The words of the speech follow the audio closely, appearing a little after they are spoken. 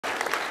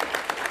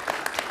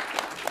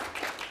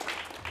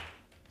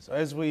So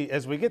as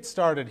we get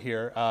started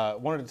here, I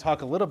wanted to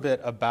talk a little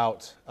bit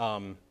about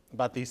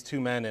these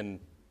two men.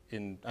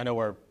 I know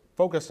we're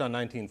focused on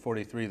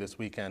 1943 this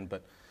weekend,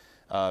 but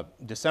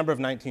December of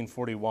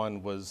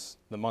 1941 was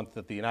the month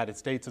that the United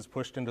States is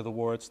pushed into the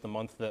war. It's the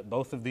month that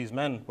both of these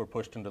men were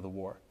pushed into the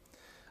war.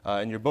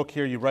 In your book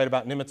here, you write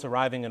about Nimitz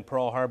arriving in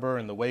Pearl Harbor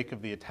in the wake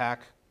of the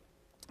attack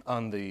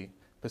on the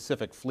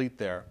Pacific Fleet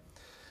there.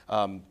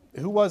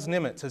 Who was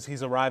Nimitz as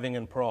he's arriving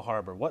in Pearl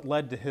Harbor? What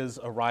led to his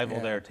arrival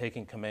there,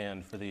 taking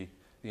command for the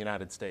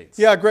United States?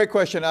 Yeah, great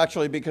question,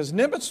 actually, because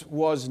Nimitz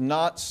was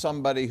not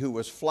somebody who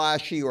was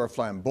flashy or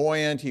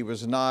flamboyant. He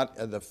was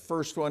not the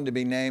first one to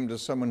be named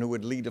as someone who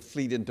would lead a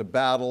fleet into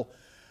battle.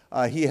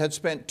 He had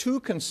spent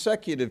 2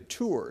 consecutive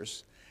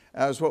tours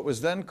as what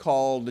was then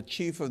called the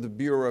Chief of the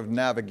Bureau of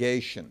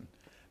Navigation.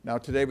 Now,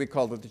 today we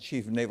call it the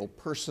Chief of Naval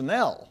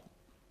Personnel.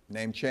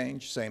 Name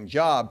change, same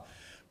job.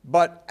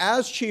 But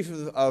as Chief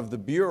of the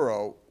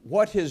Bureau,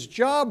 what his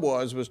job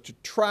was to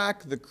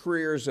track the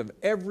careers of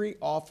every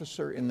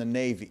officer in the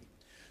Navy.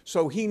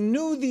 So he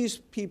knew these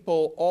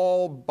people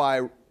all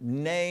by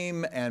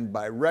name and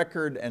by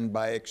record and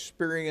by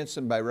experience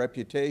and by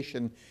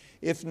reputation,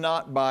 if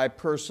not by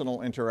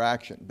personal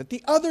interaction. But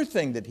the other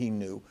thing that he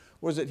knew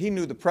was that he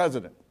knew the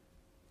president.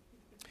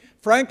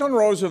 Franklin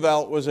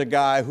Roosevelt was a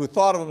guy who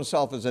thought of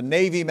himself as a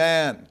Navy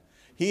man.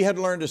 He had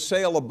learned to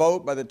sail a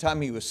boat by the time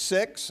he was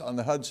 6 on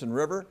the Hudson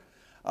River,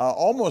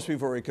 almost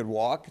before he could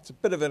walk. It's a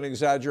bit of an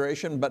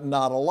exaggeration, but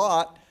not a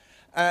lot.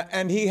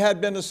 And he had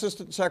been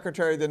Assistant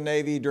Secretary of the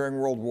Navy during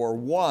World War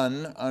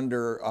I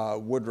under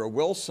Woodrow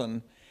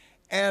Wilson,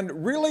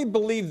 and really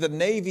believed the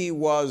Navy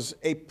was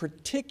a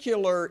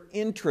particular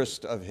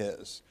interest of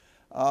his.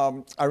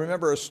 I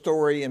remember a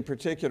story in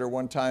particular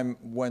one time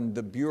when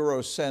the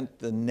Bureau sent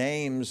the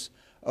names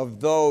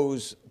of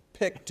those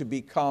picked to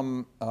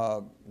become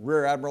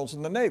Rear Admirals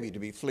in the Navy, to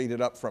be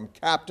fleeted up from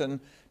captain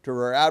to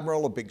Rear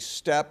Admiral, a big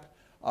step,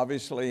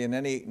 obviously, in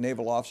any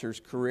naval officer's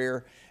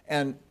career.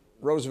 And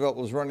Roosevelt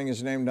was running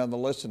his name down the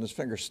list and his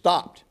finger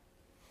stopped.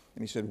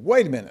 And he said,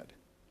 wait a minute,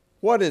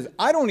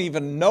 I don't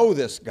even know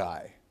this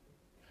guy.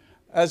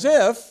 As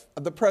if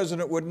the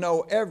president would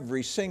know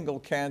every single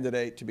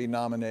candidate to be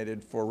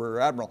nominated for Rear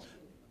Admiral.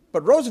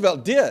 But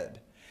Roosevelt did.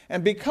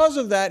 And because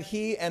of that,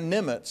 he and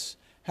Nimitz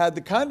had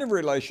the kind of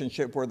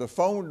relationship where the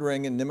phone would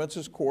ring in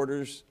Nimitz's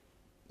quarters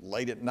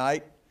late at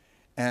night,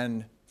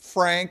 and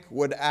Frank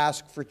would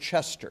ask for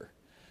Chester.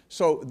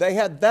 So they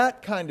had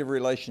that kind of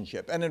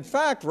relationship. And in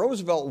fact,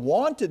 Roosevelt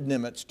wanted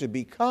Nimitz to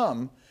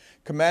become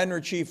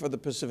Commander-in-Chief of the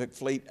Pacific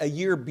Fleet a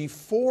year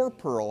before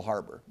Pearl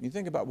Harbor. You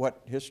think about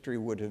what history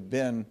would have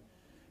been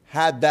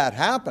had that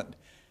happened.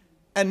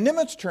 And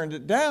Nimitz turned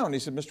it down. He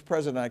said, Mr.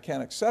 President, I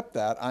can't accept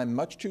that. I'm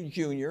much too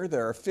junior.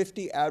 There are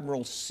 50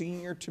 admirals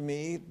senior to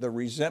me. The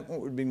resentment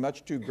would be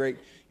much too great.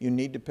 You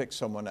need to pick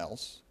someone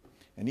else.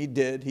 And he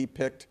did. He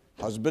picked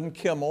husband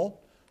Kimmel,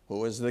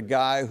 who was the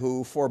guy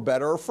who, for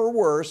better or for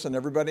worse, and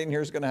everybody in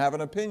here is going to have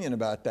an opinion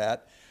about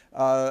that,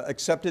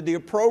 accepted the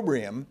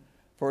opprobrium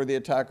for the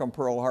attack on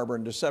Pearl Harbor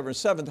on December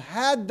 7th.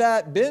 Had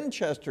that been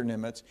Chester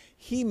Nimitz,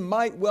 he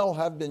might well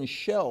have been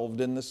shelved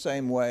in the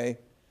same way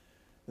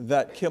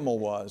that Kimmel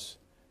was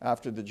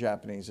after the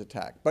Japanese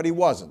attack. But he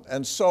wasn't.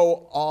 And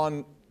so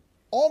on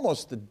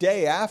almost the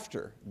day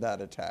after that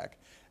attack,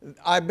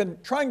 I've been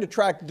trying to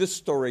track this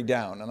story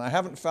down, and I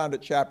haven't found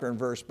it chapter and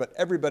verse, but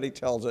everybody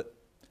tells it,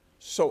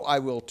 so I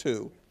will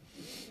too.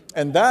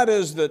 And that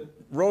is that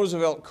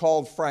Roosevelt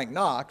called Frank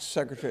Knox,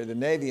 Secretary of the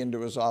Navy,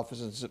 into his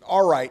office and said,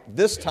 all right,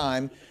 this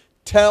time,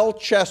 tell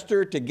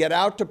Chester to get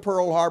out to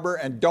Pearl Harbor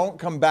and don't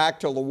come back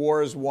till the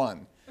war is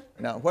won.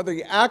 Now, whether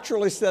he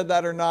actually said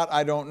that or not,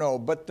 I don't know.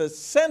 But the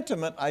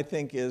sentiment, I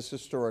think, is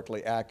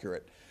historically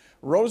accurate.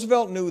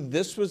 Roosevelt knew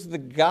this was the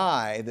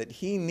guy that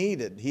he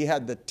needed. He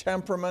had the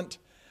temperament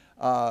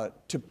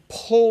to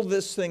pull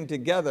this thing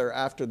together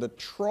after the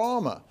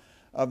trauma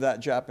of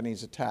that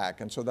Japanese attack.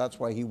 And so that's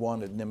why he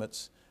wanted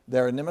Nimitz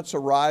there. And Nimitz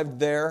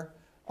arrived there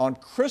on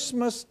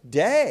Christmas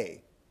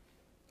Day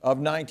of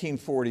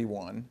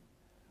 1941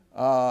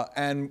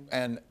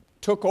 and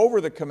took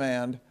over the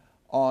command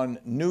on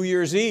New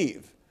Year's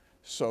Eve.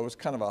 So it was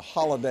kind of a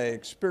holiday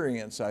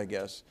experience, I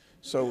guess.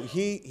 So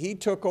he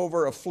took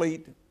over a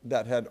fleet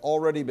that had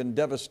already been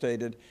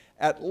devastated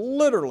at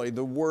literally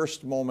the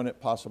worst moment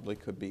it possibly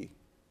could be.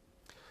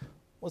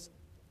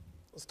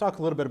 Let's talk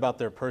a little bit about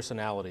their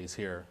personalities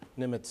here,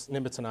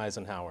 Nimitz and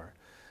Eisenhower.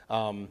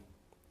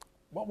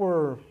 What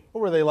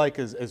were they like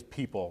as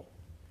people?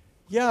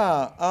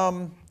 Yeah,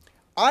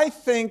 I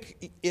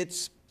think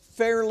it's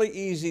fairly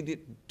easy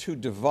to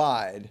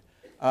divide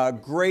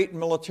great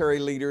military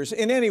leaders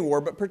in any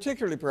war, but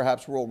particularly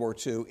perhaps World War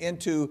II,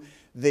 into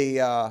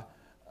the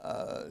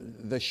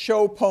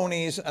show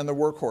ponies and the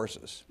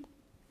workhorses.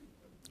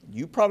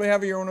 You probably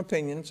have your own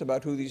opinions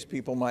about who these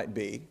people might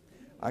be.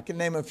 I can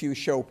name a few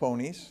show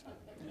ponies.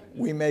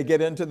 We may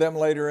get into them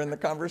later in the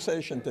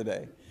conversation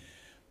today.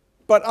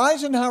 But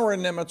Eisenhower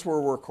and Nimitz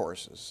were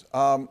workhorses.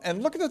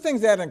 And look at the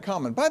things they had in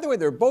common. By the way,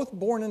 they're both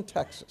born in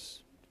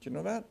Texas. Did you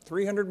know that?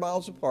 300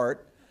 miles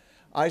apart.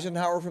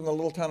 Eisenhower from the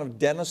little town of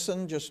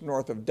Denison, just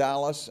north of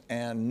Dallas,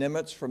 and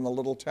Nimitz from the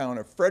little town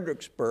of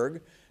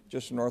Fredericksburg,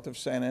 just north of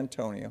San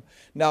Antonio.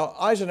 Now,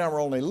 Eisenhower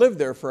only lived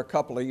there for a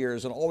couple of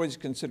years and always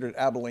considered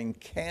Abilene,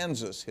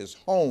 Kansas, his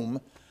home,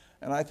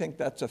 and I think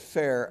that's a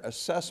fair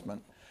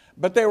assessment.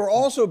 But they were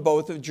also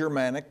both of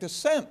Germanic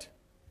descent.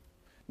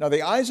 Now, the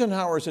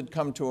Eisenhowers had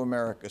come to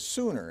America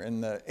sooner,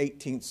 in the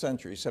 18th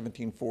century,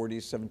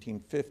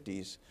 1740s,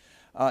 1750s.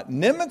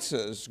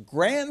 Nimitz's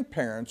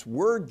grandparents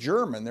were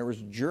German. There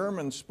was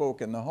German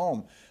spoke in the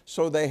home,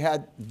 so they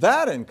had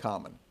that in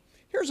common.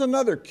 Here's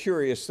another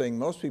curious thing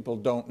most people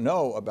don't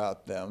know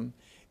about them,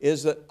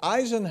 is that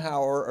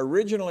Eisenhower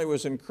originally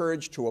was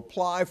encouraged to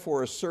apply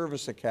for a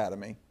service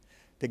academy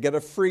to get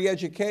a free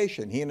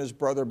education. He and his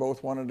brother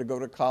both wanted to go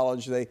to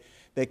college.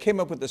 They came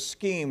up with a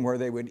scheme where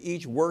they would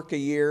each work a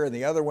year and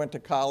the other went to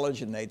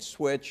college and they'd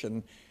switch,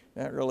 and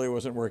that really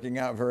wasn't working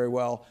out very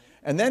well.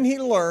 And then he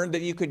learned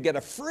that you could get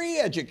a free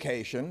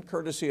education,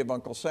 courtesy of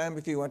Uncle Sam,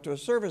 if you went to a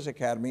service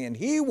academy, and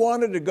he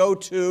wanted to go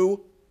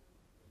to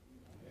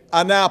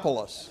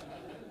Annapolis.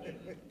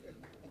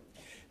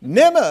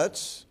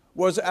 Nimitz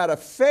was at a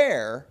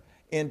fair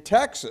in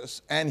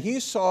Texas, and he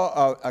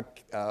saw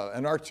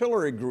an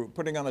artillery group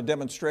putting on a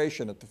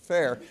demonstration at the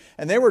fair,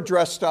 and they were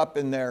dressed up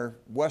in their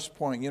West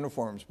Point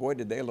uniforms. Boy,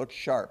 did they look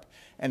sharp.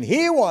 And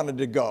he wanted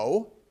to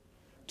go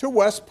to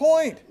West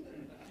Point.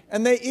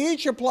 And they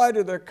each applied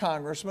to their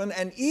congressman,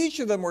 and each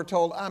of them were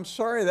told, I'm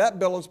sorry, that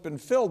bill has been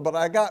filled, but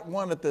I got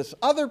one at this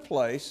other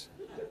place.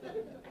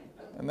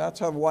 And that's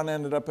how one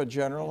ended up a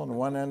general and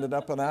one ended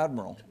up an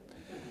admiral.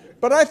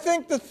 But I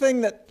think the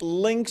thing that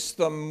links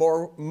them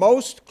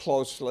most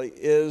closely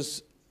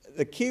is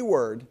the key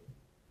word,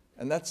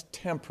 and that's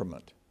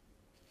temperament.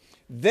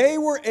 They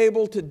were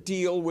able to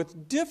deal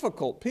with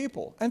difficult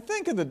people. And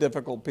think of the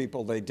difficult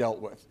people they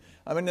dealt with.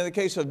 I mean, in the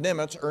case of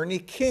Nimitz, Ernie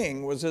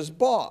King was his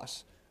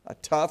boss. A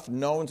tough,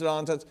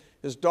 no-nonsense.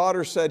 His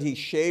daughter said he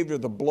shaved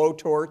with a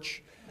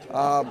blowtorch.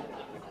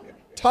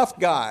 Tough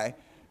guy.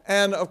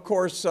 And, of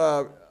course,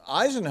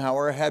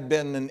 Eisenhower had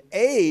been an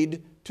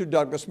aide to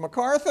Douglas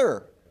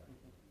MacArthur.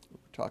 We were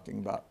talking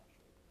about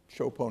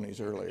show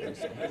ponies earlier.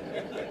 So.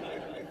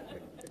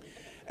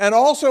 And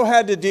also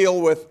had to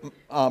deal with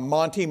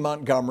Monty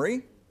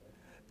Montgomery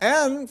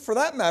and, for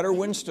that matter,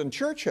 Winston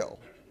Churchill.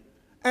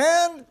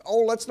 And,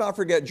 oh, let's not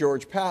forget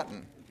George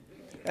Patton.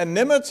 And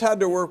Nimitz had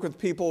to work with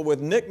people with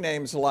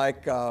nicknames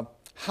like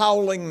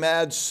Howling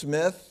Mad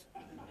Smith,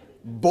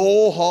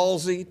 Bull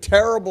Halsey,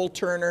 Terrible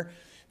Turner.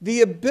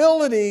 The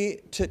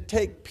ability to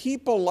take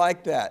people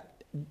like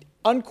that,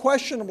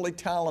 unquestionably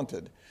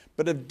talented,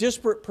 but of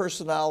disparate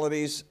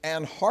personalities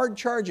and hard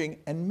charging,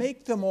 and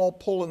make them all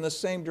pull in the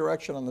same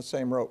direction on the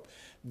same rope.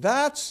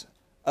 That's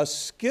a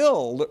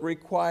skill that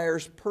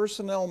requires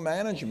personnel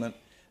management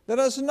that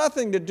has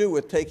nothing to do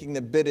with taking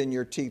the bit in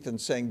your teeth and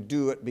saying,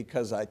 do it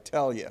because I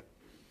tell you.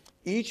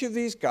 Each of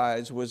these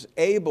guys was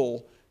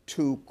able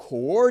to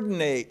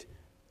coordinate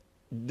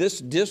this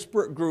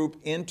disparate group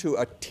into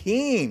a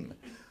team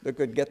that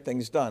could get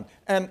things done.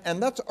 And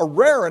that's a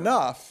rare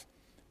enough,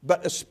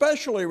 but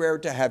especially rare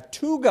to have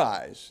two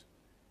guys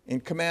in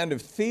command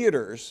of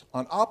theaters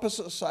on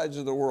opposite sides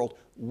of the world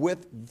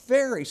with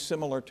very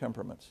similar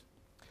temperaments.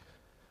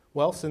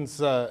 Well,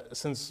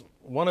 since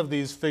one of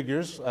these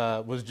figures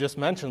was just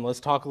mentioned, let's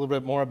talk a little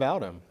bit more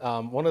about him.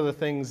 One of the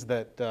things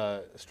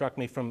that struck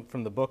me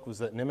from the book was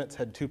that Nimitz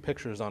had two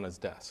pictures on his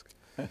desk.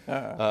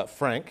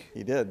 Frank.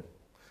 He did.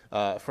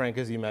 Frank,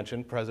 as you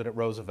mentioned, President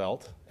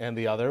Roosevelt, and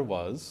the other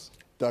was?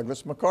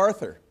 Douglas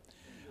MacArthur.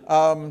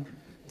 So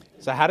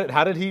how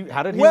did he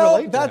relate to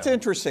Well, that's him?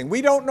 interesting.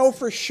 We don't know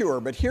for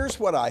sure, but here's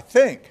what I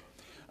think.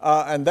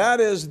 And that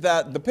is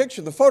that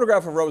the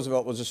photograph of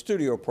Roosevelt was a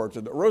studio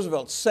portrait that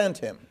Roosevelt sent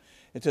him.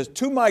 It says,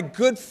 to my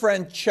good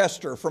friend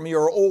Chester from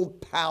your old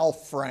pal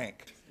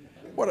Frank.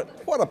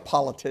 What a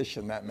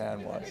politician that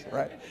man was,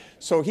 right?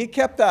 So he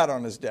kept that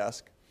on his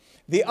desk.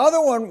 The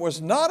other one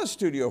was not a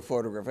studio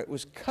photograph. It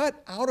was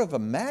cut out of a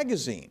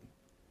magazine.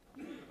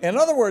 In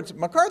other words,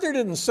 MacArthur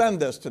didn't send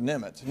this to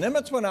Nimitz.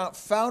 Nimitz went out,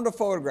 found a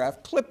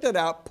photograph, clipped it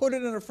out, put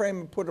it in a frame,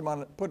 and put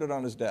it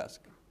on his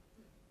desk.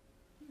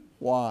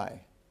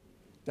 Why?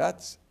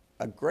 That's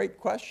a great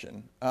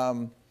question.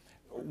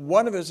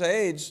 One of his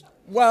aides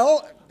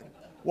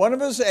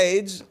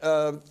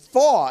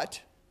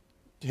thought,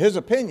 his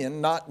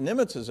opinion, not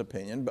Nimitz's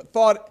opinion, but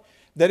thought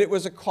that it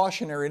was a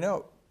cautionary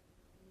note.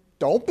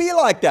 Don't be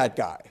like that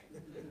guy.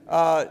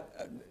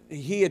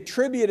 He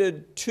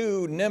attributed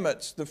to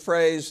Nimitz the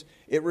phrase,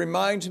 it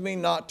reminds me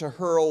not to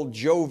hurl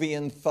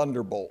Jovian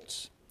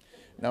thunderbolts.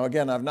 Now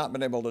again, I've not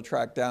been able to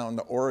track down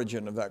the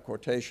origin of that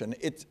quotation.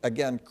 It's,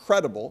 again,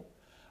 credible.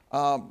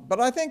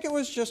 But I think it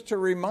was just to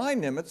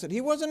remind Nimitz that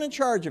he wasn't in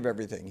charge of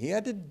everything. He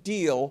had to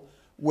deal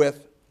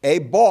with a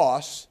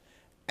boss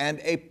and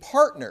a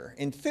partner.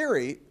 In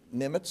theory,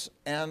 Nimitz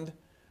and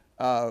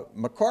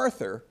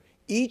MacArthur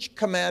each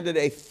commanded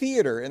a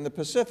theater in the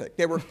Pacific.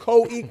 They were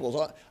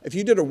co-equals. If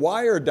you did a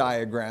wire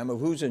diagram of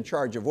who's in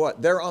charge of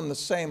what, they're on the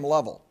same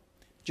level,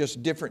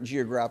 just different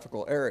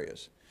geographical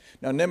areas.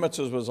 Now,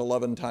 Nimitz's was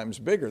 11 times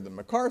bigger than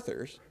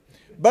MacArthur's,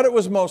 but it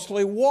was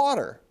mostly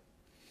water.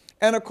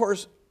 And of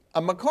course,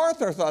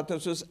 MacArthur thought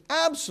this was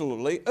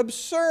absolutely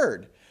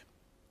absurd.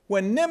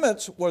 When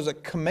Nimitz was a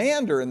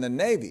commander in the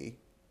Navy,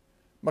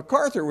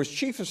 MacArthur was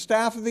chief of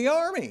staff of the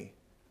Army.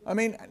 I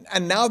mean,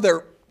 and now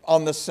they're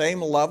on the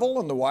same level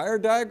in the wire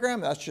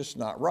diagram? That's just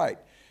not right.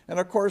 And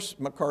of course,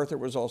 MacArthur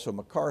was also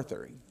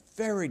MacArthur.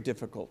 Very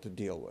difficult to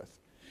deal with.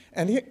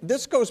 And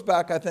this goes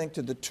back, I think,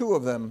 to the two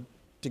of them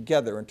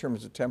together in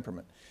terms of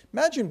temperament.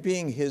 Imagine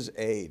being his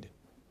aide,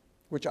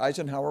 which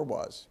Eisenhower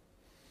was,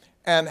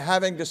 and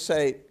having to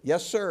say,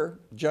 yes, sir,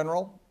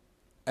 General.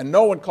 And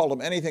no one called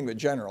him anything but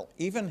General.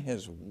 Even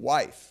his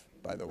wife,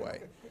 by the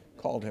way,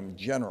 called him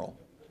General.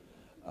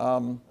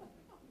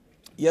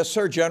 Yes,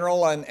 sir,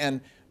 General,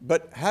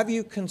 but have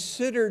you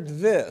considered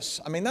this?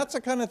 I mean, that's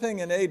the kind of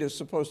thing an aide is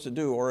supposed to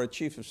do, or a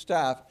chief of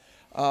staff,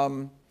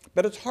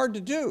 but it's hard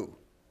to do.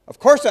 Of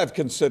course I've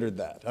considered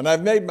that, and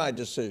I've made my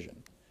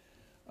decision.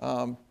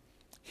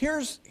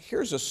 Here's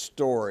a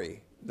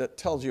story that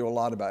tells you a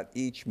lot about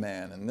each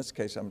man. In this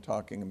case, I'm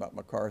talking about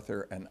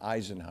MacArthur and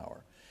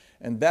Eisenhower.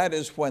 And that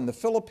is when the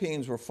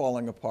Philippines were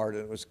falling apart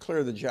and it was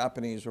clear the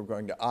Japanese were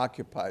going to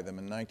occupy them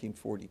in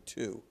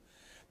 1942.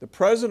 The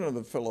president of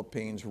the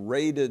Philippines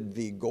raided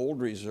the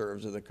gold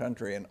reserves of the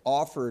country and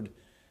offered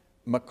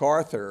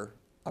MacArthur,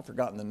 I've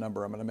forgotten the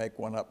number, I'm going to make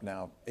one up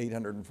now,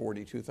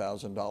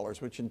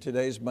 $842,000, which in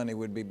today's money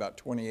would be about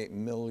 $28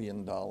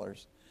 million,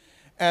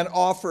 and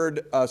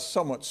offered a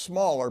somewhat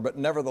smaller but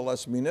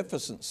nevertheless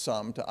munificent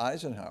sum to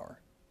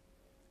Eisenhower.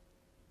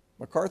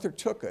 MacArthur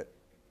took it.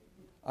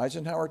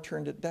 Eisenhower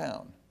turned it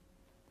down.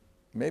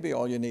 Maybe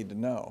all you need to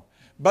know.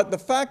 But the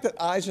fact that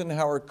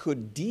Eisenhower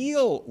could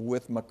deal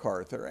with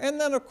MacArthur, and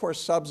then of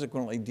course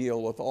subsequently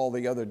deal with all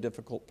the other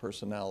difficult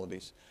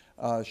personalities,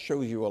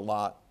 shows you a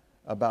lot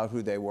about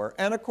who they were.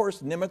 And of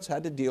course Nimitz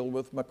had to deal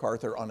with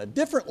MacArthur on a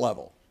different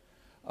level.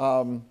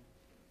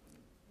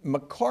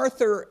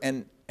 MacArthur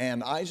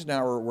and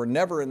Eisenhower were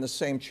never in the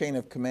same chain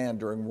of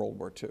command during World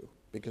War II,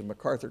 because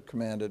MacArthur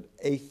commanded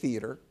a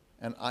theater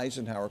and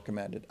Eisenhower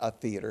commanded a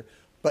theater,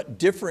 but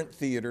different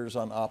theaters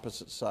on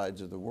opposite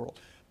sides of the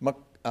world.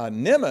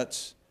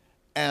 Nimitz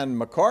and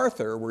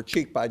MacArthur were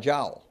cheek by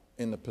jowl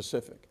in the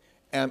Pacific.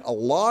 And a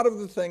lot of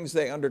the things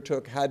they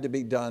undertook had to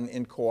be done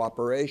in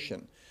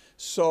cooperation.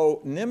 So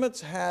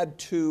Nimitz had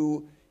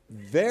to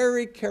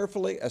very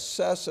carefully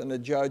assess and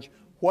adjudge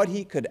what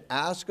he could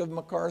ask of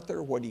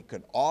MacArthur, what he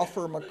could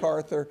offer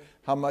MacArthur,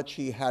 how much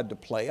he had to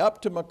play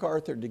up to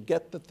MacArthur to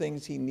get the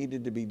things he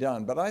needed to be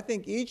done. But I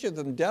think each of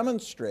them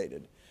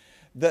demonstrated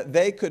that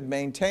they could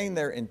maintain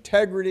their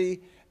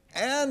integrity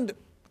and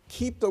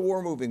keep the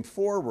war moving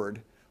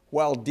forward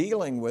while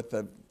dealing with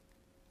an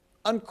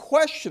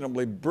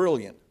unquestionably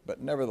brilliant,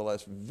 but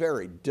nevertheless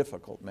very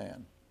difficult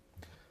man.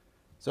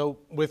 So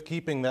with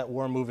keeping that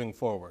war moving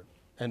forward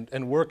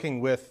and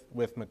working with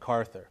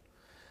MacArthur,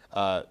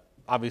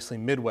 obviously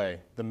Midway,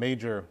 the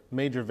major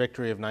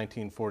victory of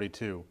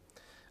 1942,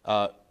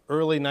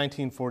 early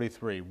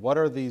 1943, what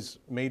are these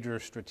major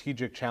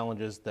strategic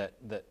challenges that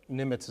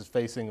Nimitz is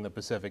facing in the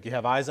Pacific? You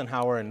have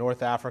Eisenhower in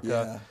North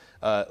Africa,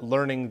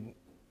 learning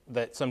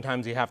that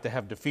sometimes you have to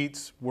have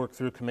defeats, work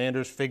through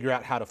commanders, figure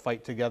out how to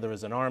fight together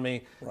as an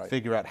army,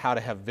 figure out how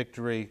to have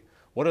victory.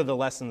 What are the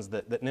lessons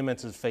that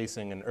Nimitz is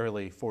facing in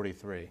early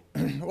 43?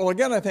 Well,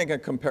 again, I think a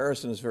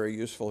comparison is very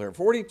useful here.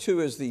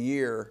 42 is the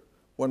year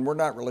when we're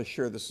not really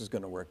sure this is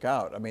going to work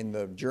out. I mean,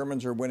 the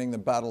Germans are winning the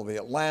Battle of the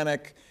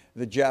Atlantic.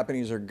 The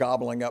Japanese are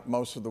gobbling up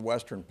most of the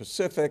Western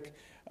Pacific.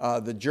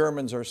 The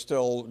Germans are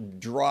still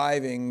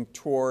driving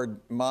toward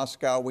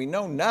Moscow. We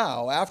know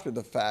now, after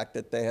the fact,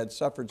 that they had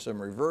suffered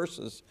some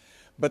reverses,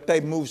 but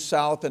they moved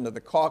south into the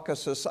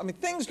Caucasus. I mean,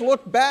 things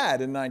look bad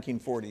in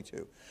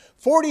 1942.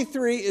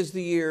 43 is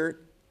the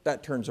year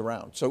that turns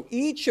around. So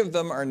each of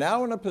them are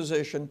now in a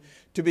position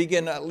to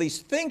begin at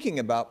least thinking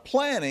about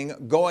planning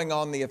going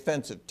on the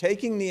offensive,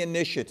 taking the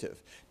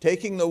initiative,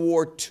 taking the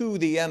war to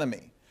the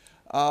enemy.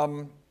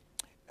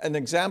 An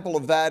example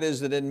of that is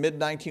that in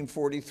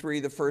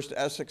mid-1943, the first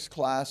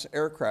Essex-class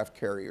aircraft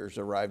carriers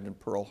arrived in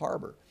Pearl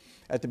Harbor.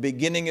 At the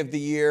beginning of the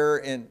year,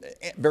 and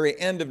very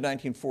end of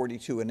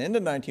 1942 and into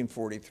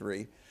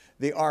 1943,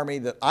 the army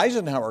that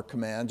Eisenhower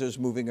commands is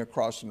moving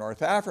across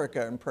North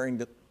Africa and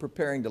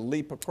preparing to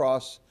leap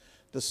across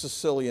the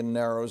Sicilian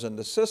Narrows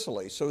into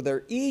Sicily. So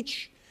they're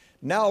each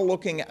now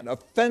looking at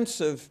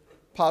offensive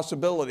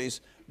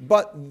possibilities,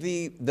 but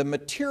the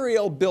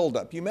material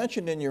buildup, you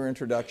mentioned in your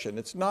introduction,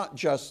 it's not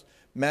just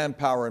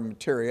manpower and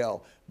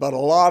materiel, but a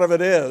lot of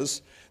it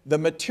is. The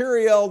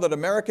material that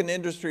American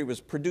industry was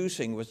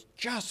producing was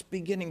just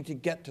beginning to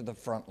get to the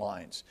front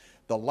lines.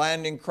 The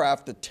landing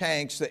craft, the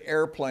tanks, the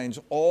airplanes,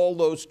 all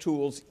those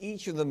tools,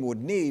 each of them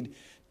would need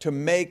to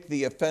make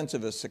the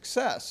offensive a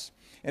success.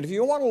 And if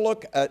you want to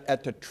look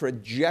at the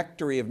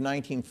trajectory of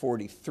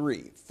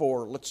 1943,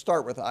 let's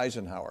start with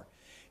Eisenhower.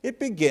 It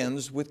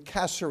begins with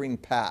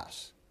Kasserine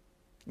Pass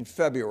in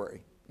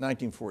February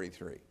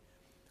 1943,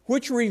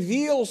 which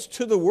reveals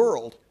to the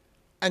world,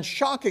 and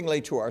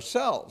shockingly to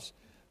ourselves,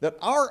 that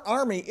our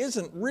army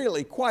isn't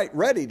really quite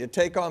ready to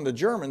take on the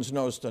Germans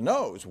nose to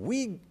nose.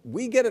 We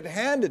get it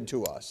handed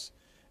to us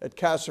at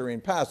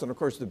Kasserine Pass. And of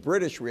course, the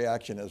British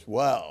reaction is,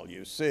 well,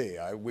 you see,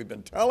 we've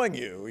been telling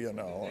you, you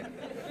know.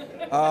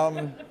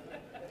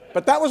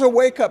 But that was a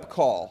wake-up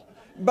call.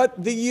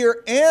 But the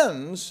year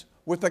ends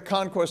with the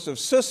conquest of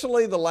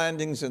Sicily, the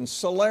landings in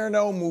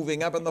Salerno,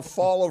 moving up, in the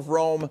fall of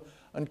Rome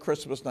on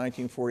Christmas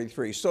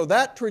 1943. So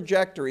that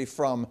trajectory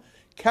from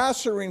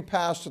Kasserine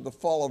Pass to the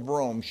fall of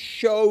Rome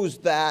shows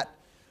that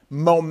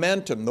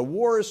momentum. The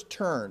war is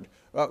turned.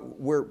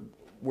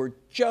 We're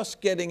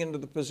just getting into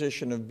the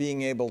position of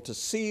being able to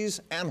seize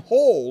and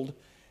hold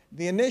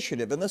the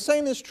initiative. And the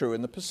same is true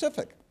in the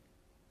Pacific.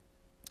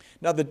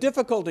 Now, the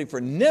difficulty for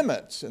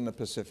Nimitz in the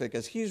Pacific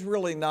is he's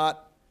really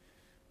not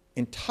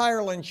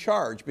entirely in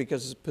charge,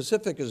 because the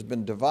Pacific has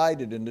been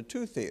divided into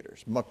two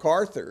theaters.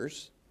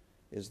 MacArthur's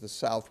is the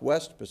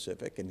Southwest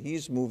Pacific, and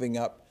he's moving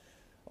up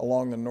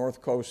along the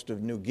north coast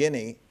of New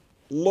Guinea,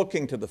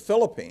 looking to the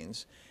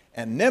Philippines.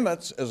 And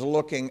Nimitz is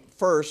looking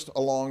first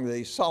along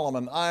the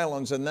Solomon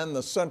Islands and then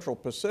the Central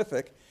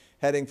Pacific,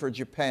 heading for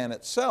Japan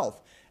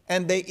itself.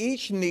 And they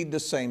each need the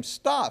same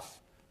stuff: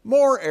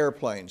 more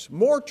airplanes,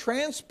 more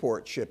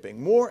transport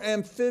shipping, more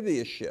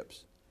amphibious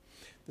ships.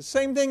 The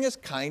same thing is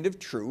kind of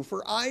true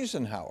for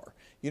Eisenhower.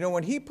 You know,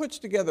 when he puts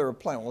together a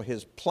plan, well,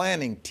 his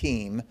planning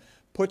team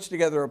puts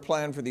together a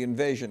plan for the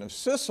invasion of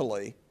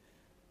Sicily,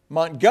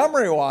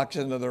 Montgomery walks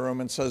into the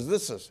room and says,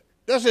 this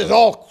is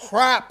all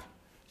crap.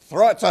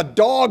 It's a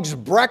dog's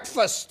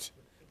breakfast.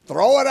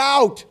 Throw it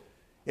out.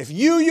 If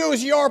you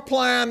use your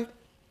plan,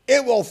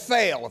 it will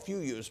fail. If you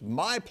use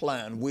my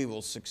plan, we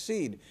will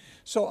succeed.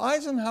 So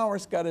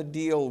Eisenhower's got to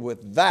deal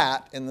with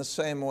that in the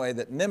same way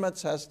that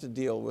Nimitz has to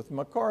deal with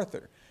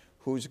MacArthur.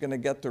 Who's going to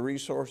get the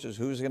resources?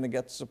 Who's going to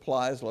get the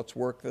supplies? Let's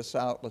work this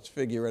out. Let's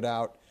figure it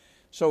out.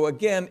 So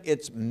again,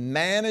 it's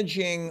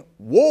managing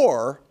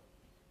war,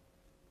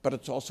 but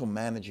it's also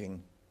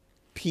managing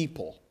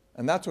people.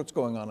 And that's what's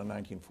going on in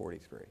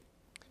 1943.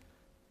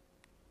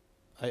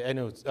 I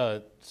know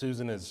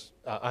Susan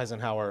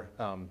Eisenhower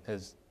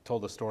has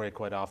told the story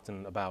quite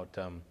often about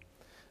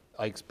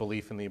Ike's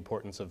belief in the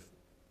importance of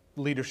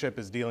leadership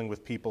is dealing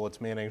with people,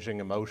 it's managing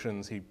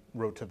emotions. He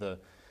wrote to the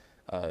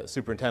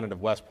superintendent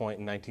of West Point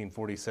in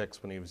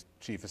 1946 when he was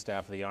chief of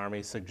staff of the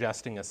Army,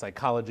 suggesting a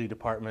psychology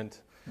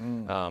department.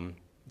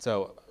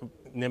 So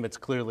Nimitz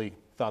clearly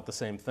thought the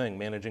same thing.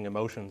 Managing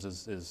emotions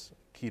is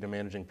key to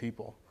managing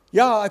people.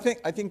 Yeah, I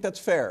think that's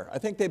fair. I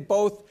think they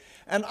both,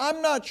 and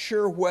I'm not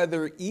sure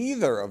whether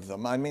either of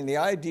them, I mean, the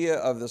idea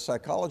of the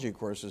psychology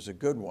course is a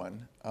good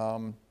one.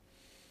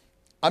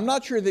 I'm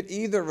not sure that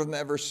either of them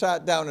ever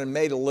sat down and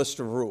made a list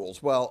of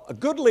rules. Well, a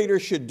good leader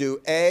should do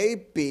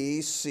A,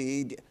 B,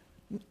 C, D.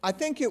 I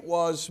think it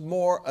was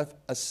more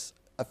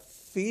a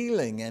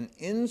feeling, an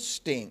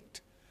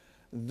instinct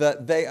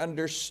that they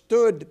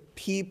understood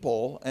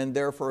people and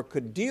therefore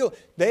could deal.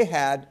 They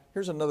had,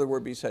 here's another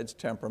word besides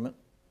temperament,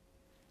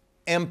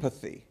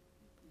 empathy.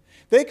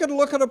 They could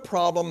look at a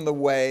problem the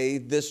way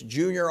this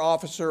junior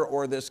officer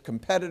or this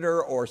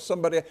competitor or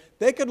somebody,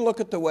 they could look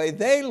at the way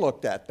they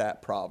looked at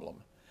that problem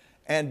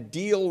and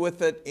deal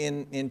with it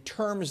in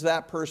terms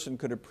that person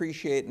could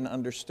appreciate and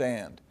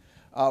understand.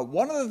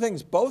 One of the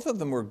things both of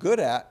them were good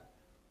at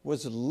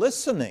was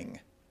listening.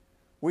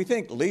 We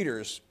think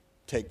leaders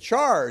take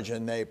charge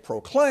and they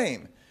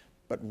proclaim,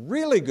 but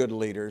really good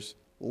leaders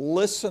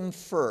listen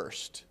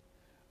first.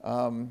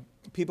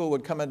 People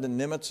would come into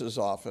Nimitz's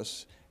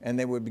office and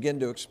they would begin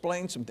to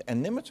explain something,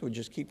 and Nimitz would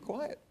just keep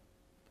quiet.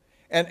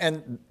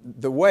 And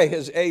the way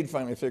his aide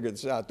finally figured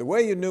this out, the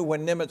way you knew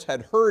when Nimitz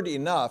had heard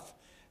enough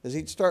is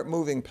he'd start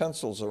moving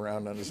pencils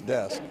around on his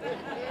desk.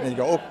 And he'd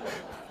go,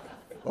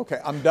 oh, okay,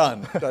 I'm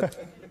done.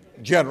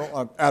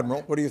 General,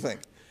 Admiral, what do you think?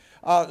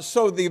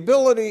 So the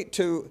ability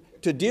to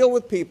deal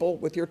with people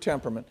with your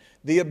temperament,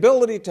 the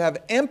ability to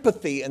have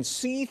empathy and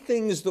see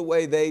things the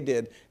way they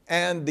did,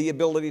 and the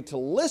ability to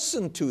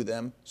listen to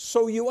them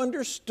so you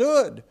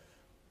understood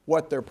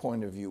what their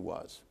point of view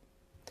was.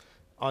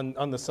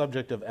 On the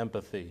subject of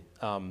empathy,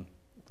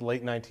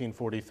 late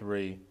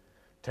 1943,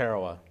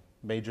 Tarawa,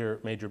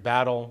 major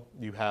battle.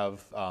 You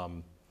have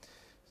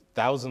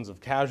thousands of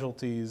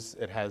casualties.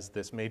 It has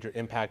this major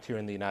impact here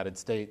in the United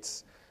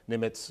States.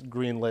 Nimitz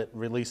greenlit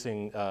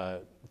releasing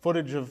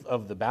footage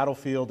of the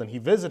battlefield, and he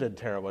visited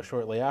Tarawa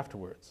shortly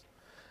afterwards.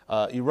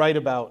 You write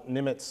about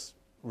Nimitz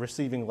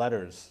receiving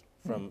letters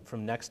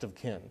from next of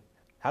kin.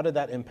 How did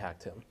that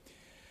impact him?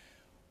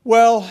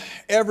 Well,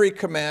 every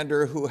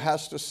commander who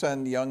has to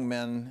send young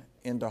men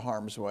into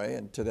harm's way,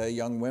 and today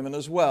young women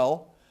as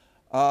well,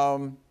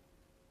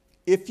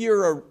 if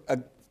you're a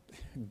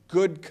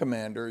good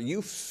commander,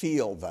 you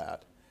feel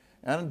that.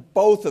 And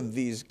both of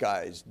these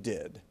guys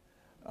did.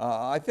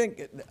 I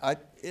think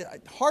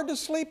it's hard to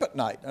sleep at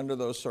night under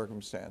those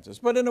circumstances.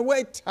 But in a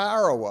way,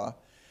 Tarawa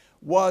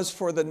was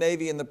for the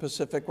Navy in the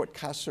Pacific what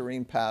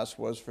Kasserine Pass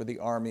was for the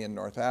Army in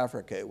North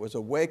Africa. It was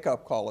a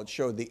wake-up call. It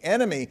showed the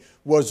enemy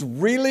was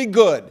really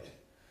good.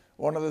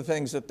 One of the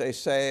things that they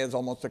say is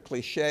almost a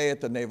cliche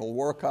at the Naval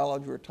War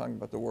College. We were talking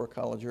about the War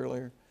College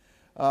earlier.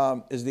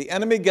 is the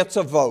enemy gets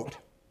a vote.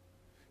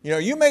 You know,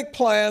 you make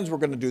plans, we're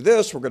going to do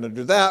this, we're going to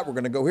do that, we're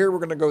going to go here, we're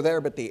going to go there,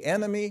 but the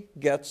enemy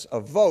gets a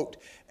vote.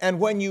 And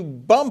when you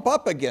bump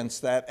up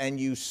against that and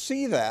you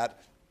see that,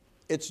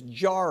 it's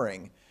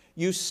jarring.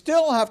 You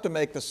still have to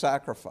make the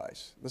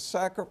sacrifice.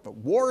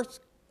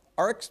 Wars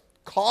are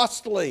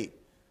costly,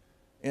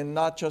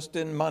 not just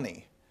in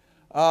money.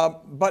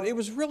 But it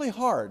was really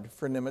hard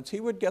for Nimitz. He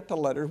would get the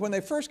letters. When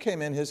they first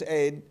came in, his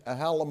aide,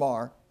 Hal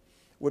Lamar,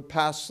 would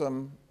pass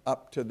them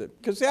up to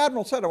because the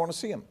Admiral said, I want to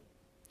see him.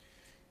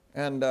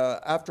 And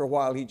after a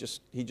while, he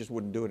just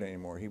wouldn't do it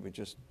anymore. He would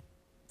just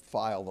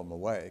file them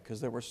away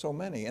because there were so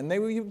many. And they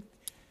were,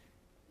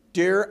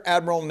 Dear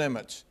Admiral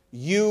Nimitz,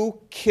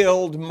 you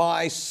killed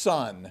my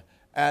son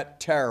at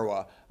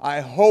Tarawa.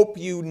 I hope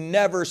you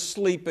never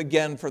sleep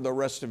again for the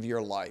rest of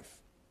your life.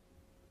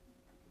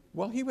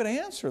 Well, he would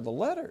answer the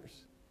letters.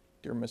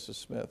 Dear Mrs.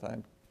 Smith,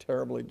 I'm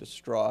terribly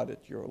distraught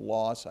at your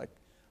loss.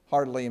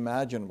 Hardly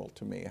imaginable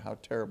to me how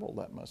terrible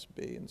that must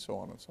be, and so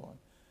on and so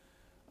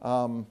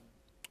on.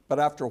 But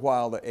after a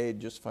while, the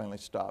aide just finally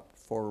stopped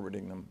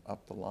forwarding them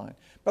up the line.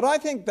 But I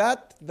think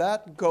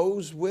that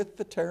goes with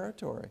the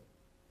territory.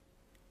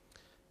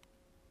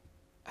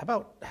 How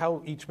about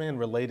how each man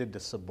related to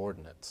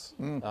subordinates?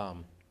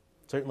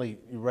 Certainly,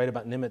 you write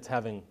about Nimitz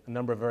having a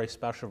number of very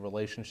special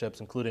relationships,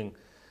 including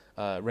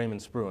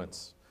Raymond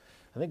Spruance.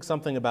 I think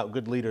something about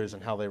good leaders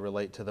and how they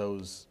relate to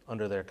those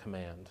under their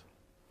command.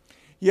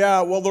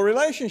 Yeah, well, the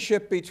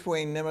relationship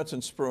between Nimitz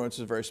and Spruance is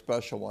a very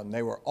special one.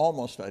 They were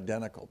almost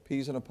identical,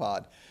 peas in a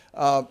pod.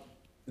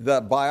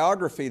 The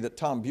biography that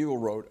Tom Buell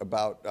wrote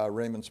about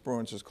Raymond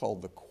Spruance is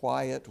called The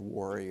Quiet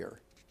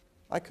Warrior.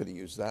 I could have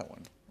used that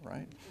one,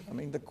 right? I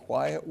mean, the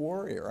quiet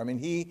warrior. I mean,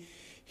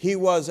 he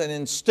was an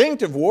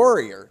instinctive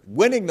warrior.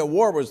 Winning the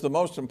war was the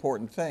most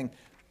important thing,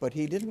 but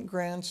he didn't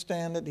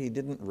grandstand it. He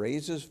didn't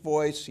raise his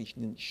voice. He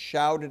didn't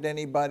shout at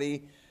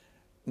anybody.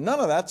 None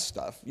of that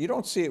stuff. You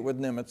don't see it with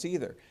Nimitz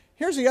either.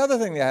 Here's the other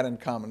thing they had in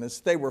common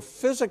is they were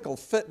physical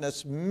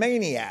fitness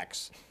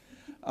maniacs.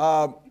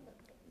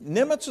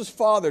 Nimitz's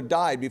father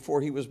died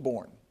before he was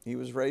born. He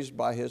was raised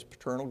by his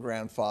paternal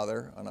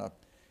grandfather on a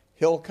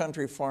hill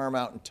country farm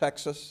out in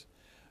Texas.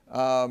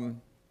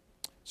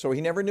 So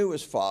he never knew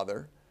his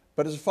father.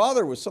 But his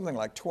father was something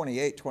like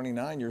 28,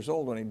 29 years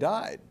old when he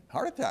died.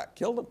 Heart attack,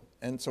 killed him.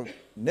 And so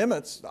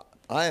Nimitz,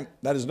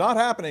 that is not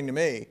happening to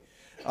me.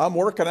 I'm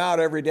working out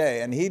every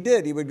day. And he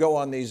did. He would go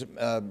on these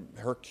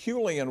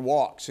Herculean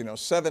walks,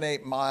 7,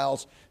 8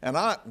 miles. And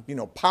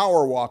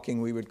power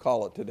walking, we would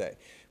call it today.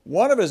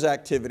 One of his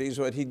activities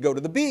was he'd go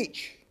to the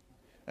beach.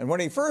 And when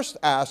he first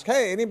asked,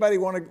 hey, anybody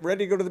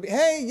ready to go to the beach?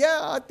 Hey,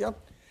 yeah.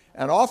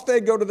 And off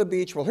they'd go to the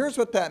beach. Well, here's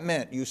what that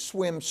meant. You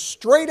swim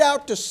straight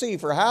out to sea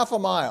for half a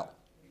mile.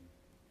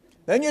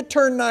 Then you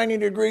turn 90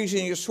 degrees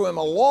and you swim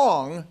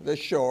along the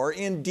shore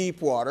in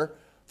deep water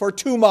for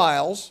 2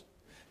 miles.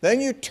 Then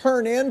you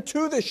turn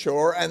into the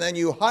shore and then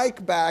you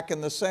hike back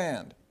in the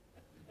sand.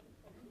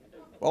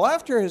 Well,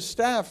 after his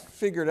staff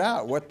figured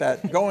out what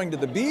that going to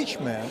the beach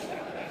meant,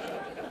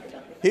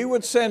 he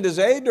would send his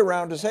aide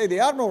around to say, the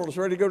Admiral is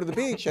ready to go to the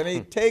beach. And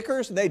he'd take her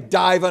and they'd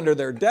dive under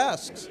their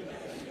desks.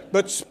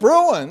 But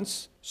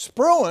Spruance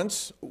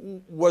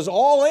was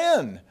all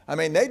in. I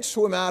mean, they'd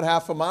swim out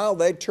half a mile,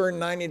 they'd turn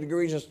 90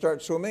 degrees and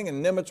start swimming,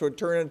 and Nimitz would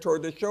turn in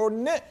toward the shore.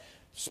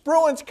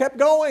 Spruance kept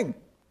going.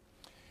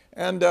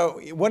 And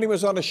when he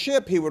was on a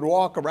ship, he would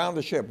walk around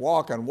the ship,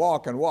 walk and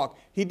walk and walk.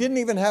 He didn't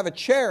even have a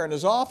chair in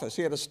his office.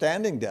 He had a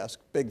standing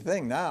desk, big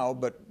thing now,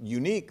 but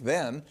unique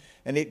then.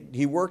 And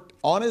he worked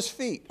on his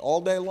feet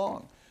all day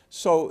long.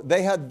 So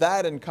they had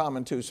that in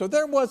common too. So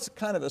there was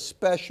kind of a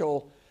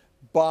special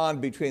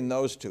bond between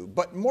those two.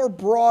 But more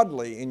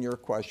broadly in your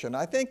question,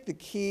 I think the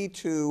key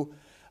to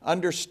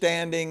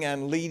understanding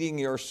and leading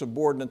your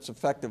subordinates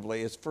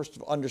effectively is first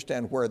of all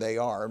understand where they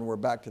are, and we're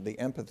back to the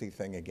empathy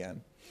thing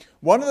again.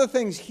 One of the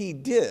things he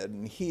did,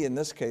 and he in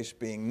this case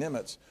being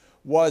Nimitz,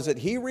 was that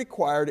he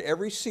required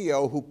every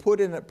CO who put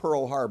in at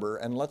Pearl Harbor,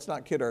 and let's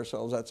not kid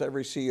ourselves, that's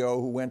every CO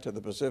who went to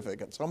the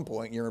Pacific. At some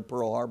point you're in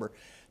Pearl Harbor,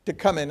 to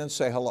come in and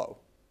say hello.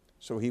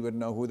 So he would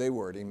know who they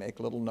were. He'd make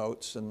little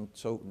notes and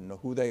so know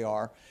who they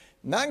are.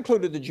 And that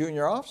included the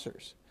junior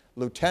officers.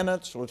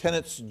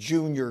 Lieutenants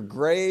junior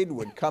grade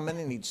would come in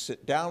and he'd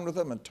sit down with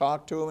them and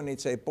talk to them and he'd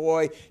say,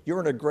 boy, you're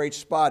in a great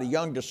spot, a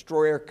young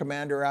destroyer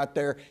commander out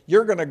there.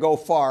 You're going to go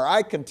far.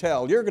 I can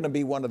tell. You're going to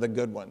be one of the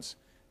good ones.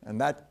 And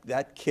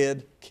that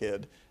kid,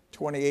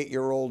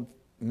 28-year-old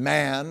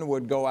man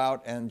would go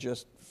out and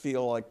just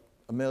feel like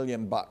 $1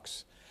 million.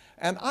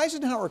 And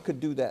Eisenhower could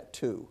do that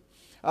too.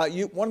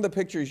 One of the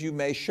pictures you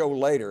may show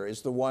later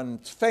is the one,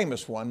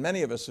 famous one,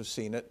 many of us have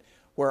seen it,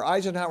 where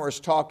Eisenhower is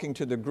talking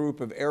to the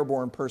group of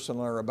airborne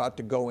personnel who are about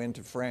to go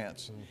into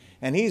France. Mm-hmm.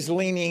 And he's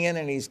leaning in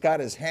and he's got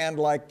his hand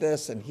like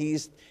this and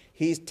he's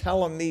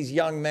telling these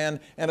young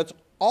men, and it's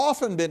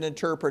often been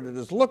interpreted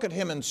as, look at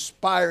him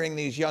inspiring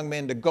these young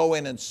men to go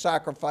in and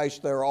sacrifice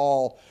their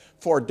all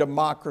for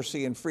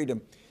democracy and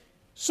freedom.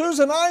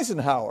 Susan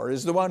Eisenhower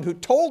is the one who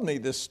told me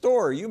this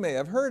story. You may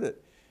have heard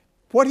it.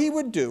 What he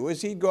would do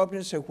is he'd go up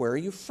and say, where are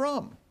you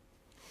from?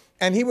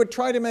 And he would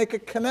try to make a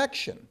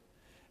connection.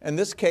 In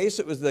this case,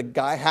 it was the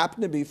guy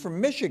happened to be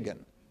from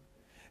Michigan.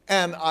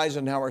 And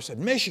Eisenhower said,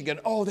 Michigan,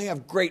 oh, they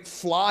have great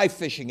fly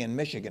fishing in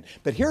Michigan.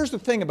 But here's the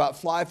thing about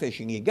fly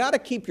fishing. You got to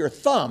keep your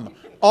thumb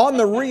on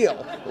the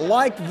reel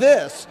like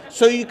this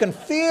so you can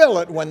feel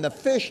it when the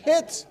fish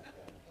hits.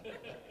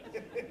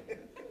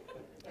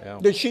 Yeah.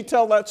 Did she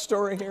tell that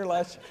story here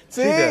last?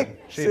 See? She did.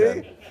 She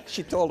did.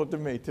 She told it to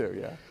me too,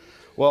 yeah.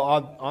 Well,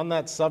 on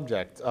that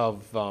subject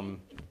of,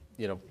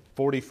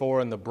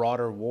 44 and the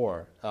broader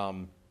war,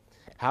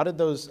 how did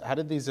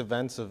these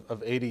events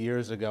of 80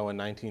 years ago in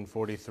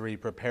 1943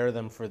 prepare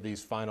them for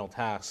these final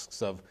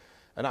tasks of,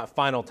 not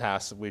final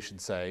tasks we should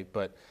say,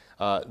 but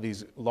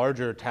these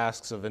larger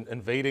tasks of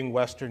invading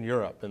Western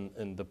Europe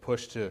and the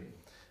push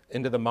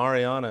into the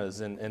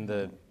Marianas and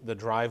the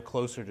drive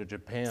closer to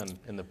Japan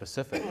in the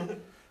Pacific?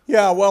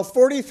 Yeah, well,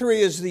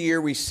 43 is the year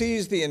we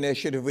seize the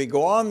initiative. We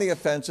go on the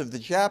offensive. The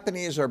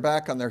Japanese are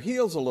back on their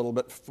heels a little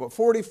bit.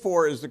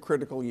 44 is the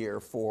critical year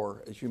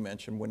for, as you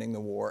mentioned, winning the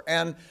war.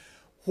 And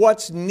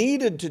what's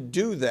needed to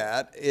do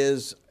that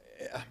is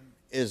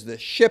the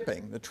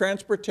shipping, the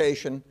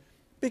transportation,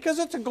 because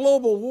it's a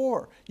global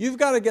war. You've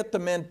got to get the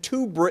men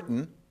to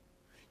Britain.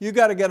 You've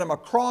got to get them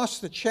across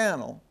the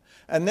channel.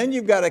 And then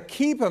you've got to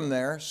keep them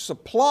there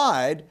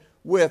supplied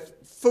with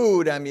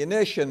food,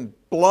 ammunition,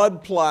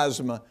 blood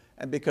plasma,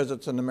 and because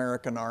it's an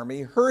American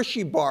army,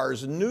 Hershey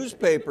bars and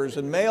newspapers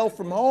and mail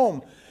from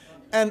home.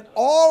 And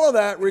all of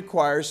that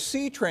requires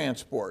sea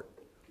transport.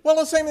 Well,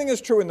 the same thing is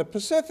true in the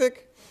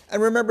Pacific.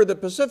 And remember, the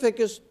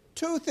Pacific is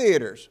two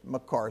theaters,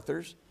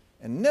 MacArthur's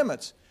and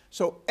Nimitz.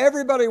 So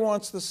everybody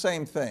wants the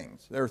same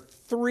things. There are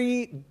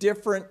three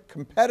different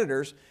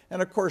competitors.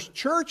 And of course,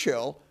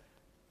 Churchill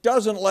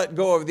doesn't let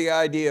go of the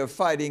idea of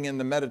fighting in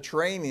the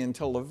Mediterranean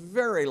until the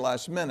very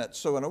last minute.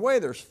 So in a way,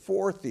 there's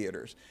four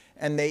theaters.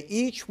 And they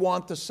each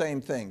want the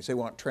same things. They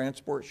want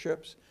transport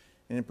ships.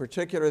 And in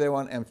particular, they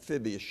want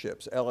amphibious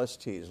ships,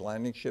 LSTs,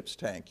 landing ships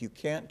tank. You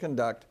can't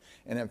conduct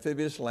an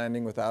amphibious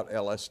landing without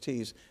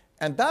LSTs.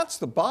 And that's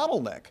the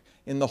bottleneck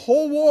in the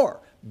whole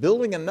war,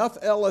 building enough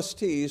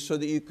LSTs so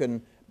that you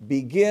can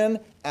begin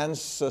and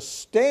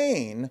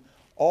sustain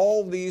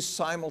all these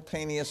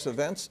simultaneous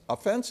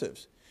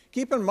offensives.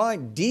 Keep in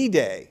mind,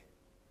 D-Day,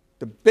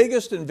 the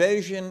biggest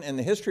invasion in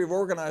the history of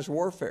organized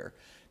warfare,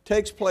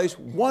 takes place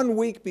 1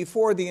 week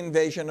before the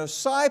invasion of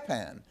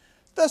Saipan,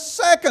 the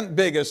second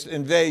biggest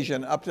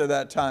invasion up to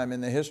that time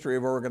in the history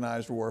of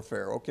organized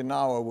warfare.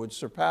 Okinawa would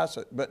surpass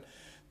it. But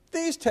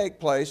these take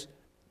place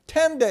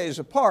 10 days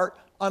apart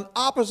on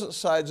opposite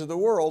sides of the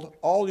world,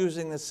 all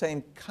using the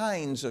same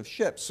kinds of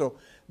ships. So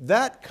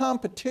that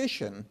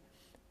competition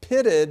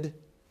pitted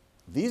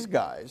these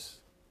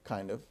guys,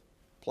 kind of,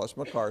 plus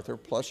MacArthur,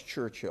 plus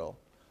Churchill,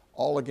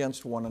 all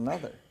against one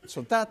another.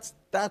 So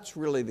that's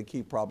really the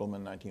key problem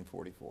in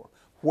 1944.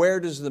 Where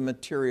does the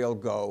material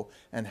go,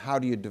 and how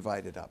do you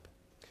divide it up?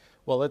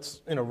 Well,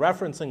 it's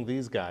referencing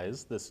these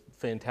guys, this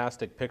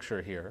fantastic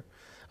picture here,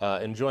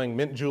 enjoying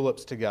mint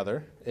juleps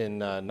together in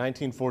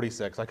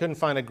 1946. I couldn't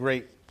find a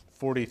great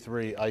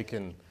 43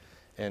 Eichen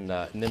and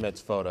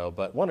Nimitz photo,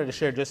 but wanted to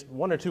share just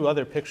one or two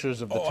other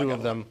pictures of the two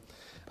of them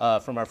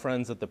from our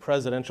friends at the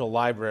Presidential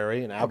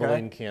Library in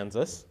Abilene,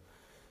 Kansas.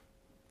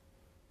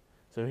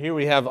 So here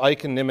we have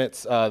Eichen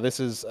Nimitz.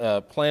 This is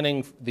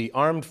planning the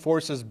Armed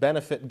Forces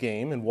Benefit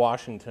Game in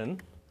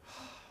Washington.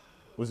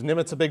 Was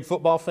Nimitz a big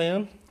football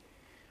fan?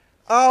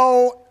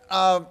 Oh,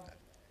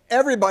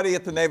 everybody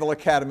at the Naval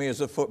Academy is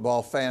a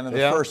football fan on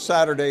the first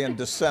Saturday in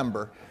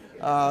December.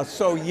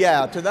 So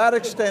yeah, to that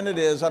extent it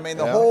is. I mean,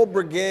 the whole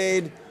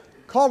brigade,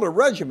 called a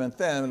regiment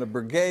then, and a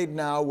brigade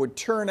now, would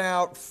turn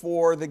out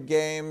for the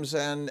games,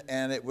 and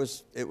it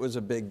was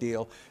a big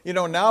deal. You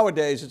know,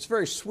 nowadays it's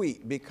very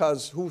sweet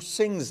because who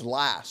sings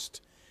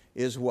last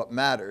is what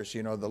matters.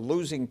 You know, the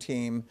losing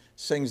team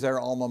sings their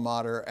alma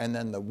mater, and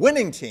then the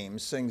winning team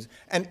sings,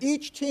 and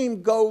each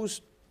team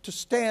goes to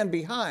stand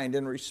behind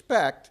in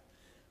respect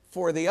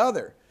for the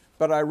other.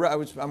 But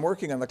I'm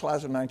working on the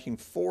class of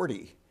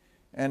 1940,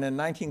 and in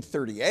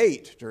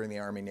 1938, during the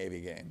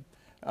Army-Navy game,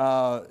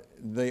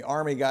 the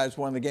Army guys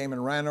won the game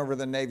and ran over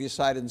the Navy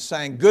side and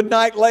sang "Good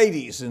Night,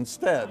 Ladies"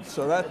 instead.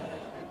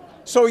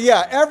 So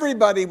yeah,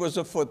 everybody was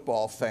a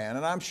football fan,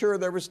 and I'm sure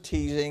there was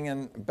teasing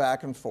and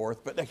back and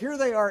forth. But here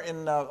they are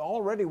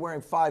already wearing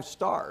 5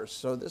 stars.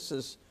 So this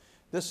is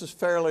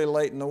fairly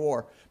late in the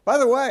war. By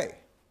the way,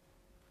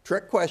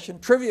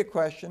 trivia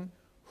question: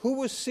 who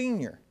was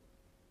senior?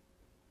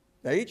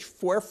 They each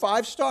wear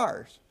 5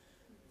 stars.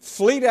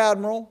 Fleet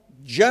Admiral,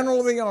 General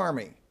of the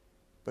Army.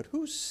 But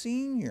who's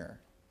senior?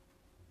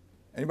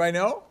 Anybody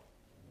know?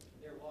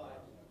 Their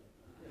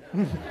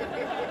wives.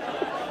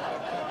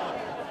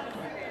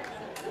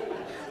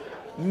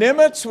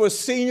 Nimitz was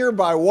senior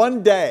by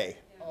 1 day.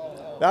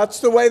 That's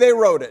the way they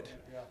wrote it.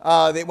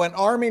 They went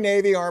Army,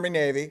 Navy, Army,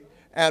 Navy.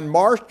 And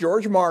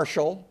George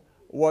Marshall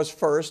was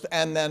first,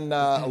 and then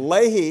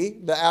Leahy,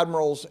 the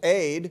Admiral's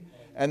aide,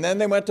 and then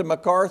they went to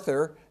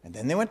MacArthur, and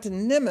then they went to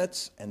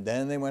Nimitz, and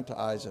then they went to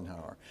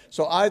Eisenhower.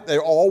 So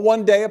they're all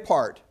 1 day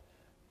apart,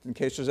 in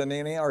case there's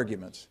any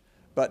arguments.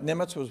 But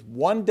Nimitz was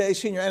 1 day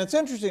senior. And it's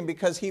interesting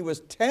because he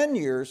was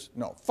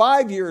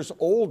 5 years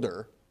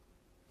older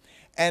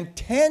and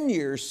 10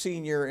 years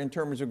senior in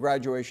terms of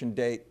graduation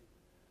date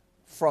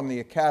from the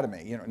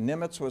academy. You know,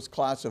 Nimitz was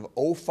class of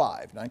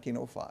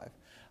 1905.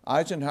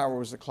 Eisenhower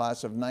was the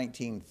class of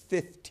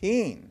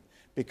 1915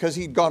 because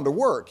he'd gone to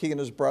work. He and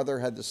his brother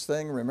had this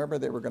thing. Remember,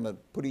 they were going to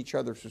put each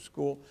other through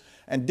school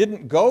and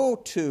didn't go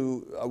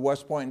to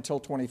West Point until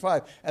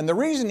 25. And the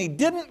reason he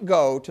didn't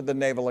go to the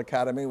Naval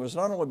Academy was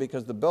not only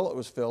because the billet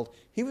was filled,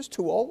 he was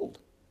too old.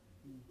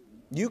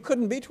 You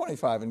couldn't be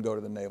 25 and go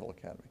to the Naval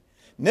Academy.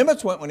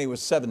 Nimitz went when he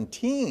was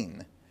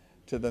 17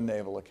 to the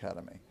Naval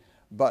Academy.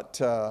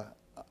 But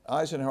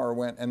Eisenhower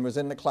went and was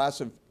in the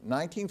class of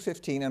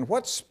 1915. And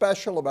what's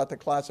special about the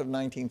class of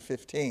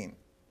 1915?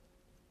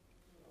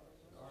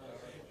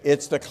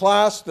 It's the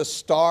class the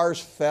stars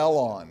fell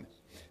on.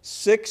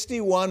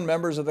 61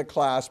 members of the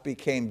class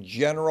became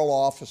general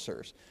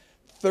officers.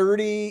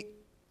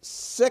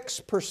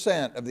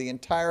 36% of the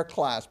entire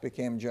class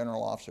became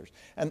general officers.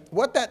 And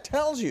what that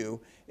tells you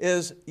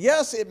is,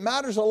 yes, it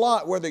matters a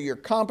lot whether you're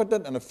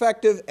competent and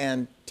effective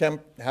and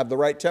have the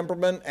right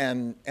temperament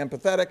and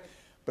empathetic,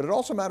 but it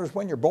also matters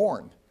when you're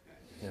born.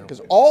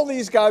 Because all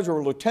these guys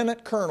were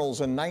lieutenant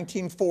colonels in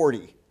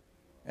 1940,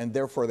 and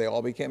therefore they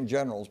all became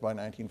generals by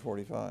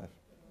 1945.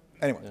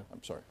 Anyway,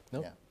 I'm sorry.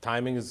 No, Yeah.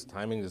 timing is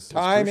Timing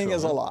crucial,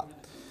 is a lot.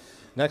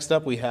 Next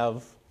up, we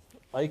have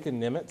Ike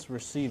and Nimitz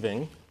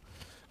receiving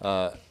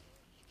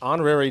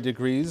honorary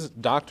degrees,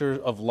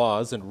 Doctor of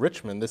Laws in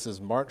Richmond. This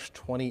is March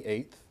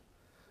 28th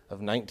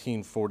of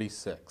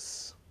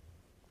 1946,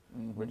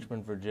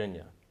 Richmond,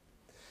 Virginia.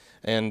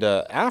 And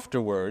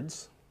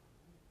afterwards,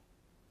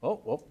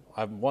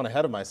 I'm one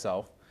ahead of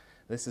myself.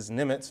 This is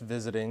Nimitz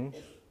visiting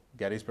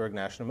Gettysburg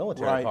National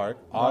Military Park,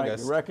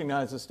 August. You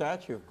recognize the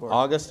statue, of course.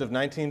 August of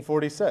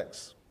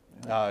 1946.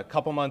 A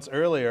couple months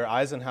earlier,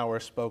 Eisenhower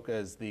spoke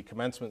as the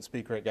commencement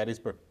speaker at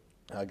Gettysburg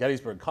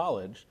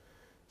College.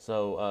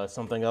 So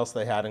something else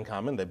they had in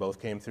common, they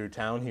both came through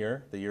town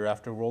here the year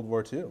after World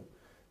War II.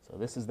 So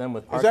this is them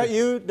with Parker. Is that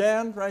you,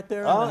 Dan, right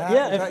there?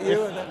 Yeah. Is that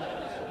you?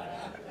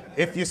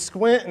 If you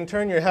squint and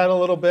turn your head a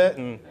little bit,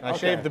 and I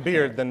shaved the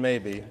beard, then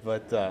maybe.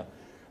 But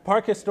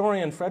Park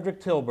historian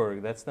Frederick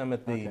Tilburg, that's them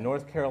at the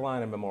North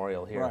Carolina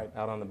Memorial here,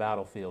 out on the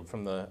battlefield,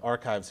 from the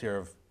archives here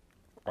of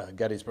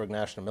Gettysburg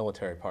National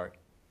Military Park.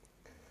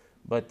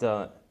 But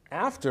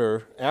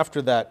after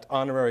that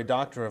honorary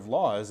Doctor of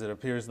Laws, it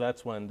appears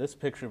that's when this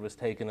picture was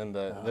taken in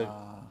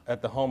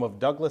at the home of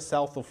Douglas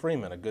Southwell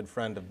Freeman, a good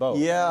friend of both.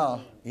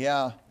 Yeah,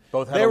 yeah.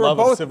 Both had they a were love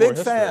of both Civil big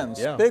history. fans,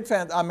 Yeah. big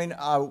fans. I mean,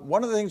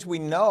 one of the things we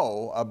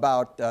know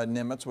about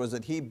Nimitz was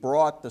that he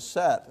brought the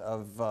set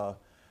of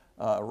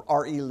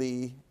R.E.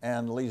 Lee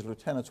and Lee's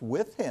lieutenants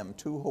with him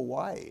to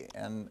Hawaii,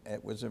 and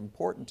it was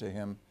important to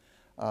him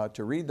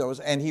to read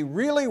those. And he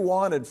really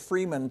wanted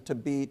Freeman to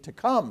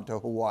come to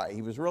Hawaii.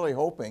 He was really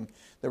hoping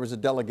there was a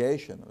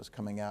delegation that was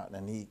coming out,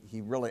 and he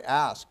really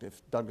asked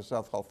if Douglas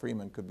Southwell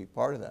Freeman could be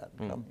part of that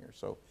and come here.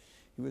 So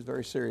he was a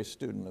very serious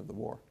student of the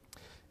war.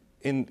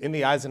 In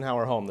the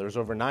Eisenhower home, there's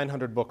over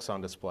 900 books on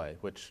display,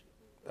 which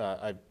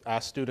I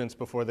ask students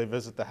before they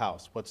visit the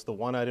house, what's the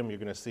one item you're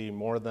going to see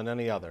more than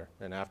any other?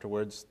 And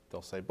afterwards,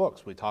 they'll say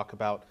books. We talk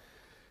about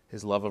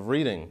his love of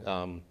reading.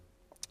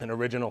 An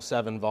original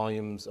 7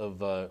 volumes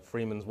of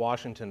Freeman's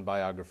Washington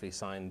biography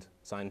signed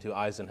to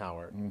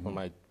Eisenhower, one of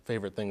my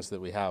favorite things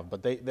that we have.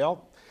 But they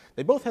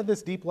both had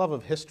this deep love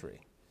of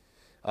history.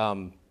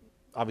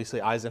 Obviously,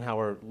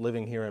 Eisenhower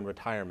living here in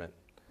retirement.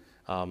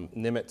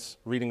 Nimitz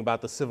reading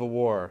about the Civil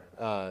War.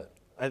 I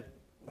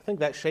think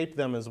that shaped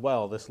them as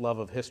well, this love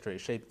of history,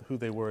 shaped who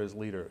they were as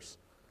leaders.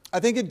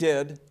 I think it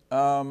did.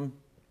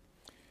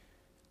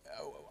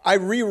 I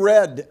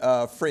reread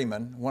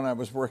Freeman when I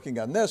was working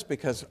on this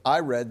because I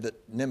read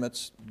that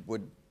Nimitz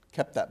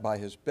kept that by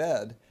his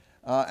bed.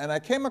 And I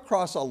came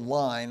across a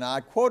line, I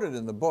quoted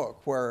in the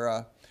book,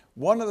 where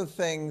one of the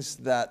things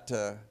that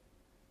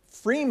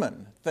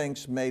Freeman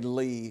thinks made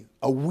Lee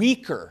a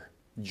weaker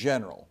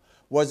general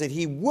was that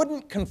he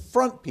wouldn't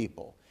confront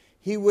people.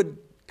 He would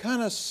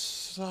kind of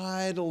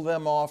sidle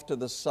them off to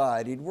the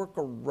side. He'd work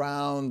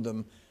around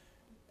them.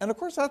 And of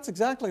course, that's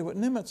exactly what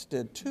Nimitz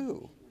did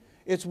too.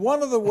 It's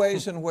one of the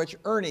ways in which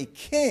Ernie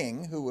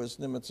King, who was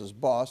Nimitz's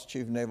boss,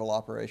 Chief of Naval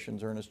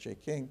Operations Ernest J.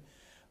 King,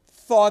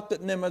 thought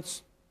that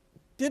Nimitz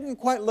didn't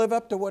quite live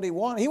up to what he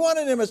wanted. He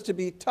wanted Nimitz to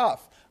be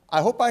tough.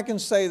 I hope I can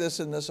say this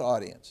in this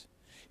audience.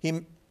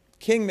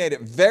 King made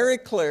it very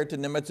clear to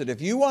Nimitz that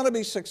if you want to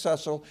be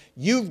successful,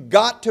 you've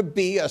got to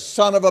be a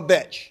son of a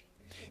bitch.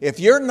 If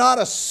you're not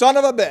a son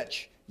of a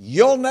bitch,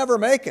 you'll never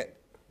make it.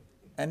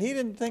 And he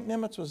didn't think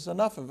Nimitz was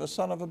enough of a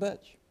son of a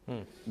bitch.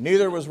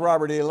 Neither was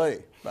Robert E. Lee,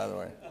 by the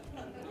way.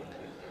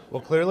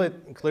 Well,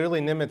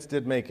 clearly Nimitz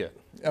did make it.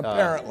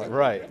 Apparently.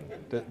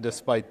 Right,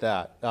 despite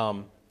that.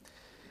 What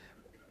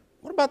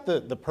about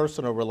the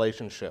personal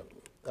relationship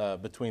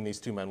between these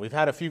two men? We've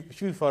had a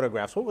few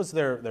photographs. What was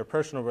their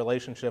personal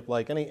relationship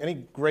like?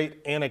 Any great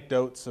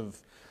anecdotes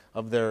of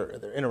their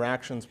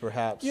interactions,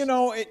 perhaps? You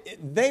know,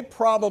 they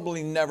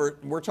probably never,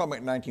 we're talking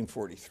about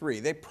 1943,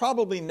 they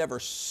probably never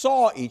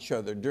saw each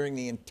other during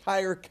the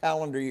entire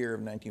calendar year of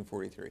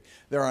 1943.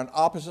 They're on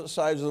opposite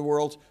sides of the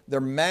world. They're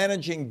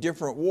managing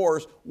different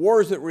wars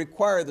that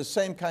require the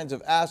same kinds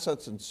of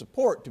assets and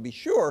support, to be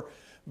sure,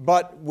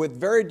 but with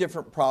very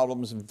different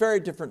problems and very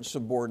different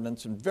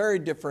subordinates and very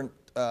different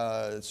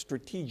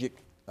strategic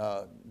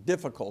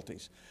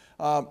difficulties.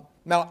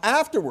 Now,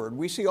 afterward,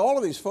 we see all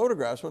of these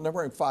photographs when they're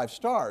wearing 5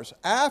 stars.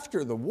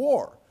 After the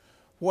war,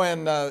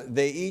 when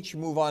they each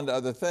move on to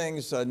other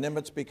things,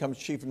 Nimitz becomes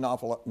chief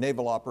of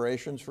naval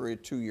operations for a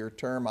 2-year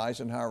term.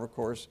 Eisenhower, of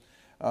course,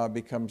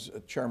 becomes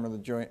chairman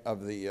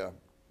of the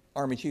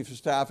Army Chief of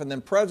Staff, and then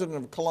president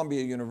of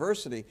Columbia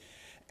University.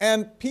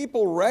 And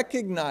people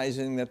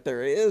recognizing that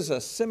there is a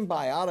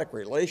symbiotic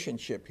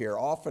relationship here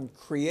often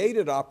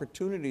created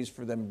opportunities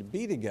for them to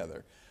be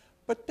together,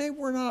 but they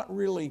were not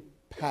really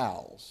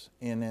pals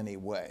in any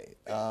way.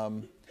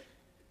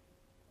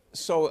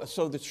 So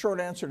the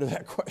short answer to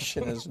that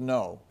question is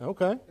no.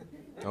 Okay.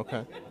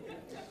 Okay.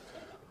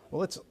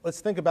 Well,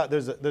 let's think about,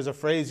 there's a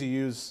phrase you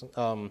use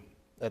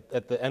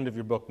at the end of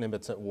your book,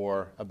 Nimitz at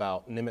War,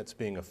 about Nimitz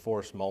being a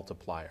force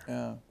multiplier.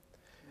 Yeah.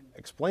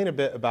 Explain a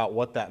bit about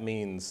what that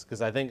means,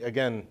 because I think,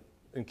 again,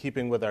 in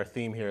keeping with our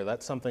theme here,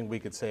 that's something we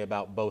could say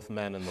about both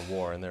men in the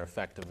war and their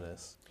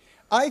effectiveness.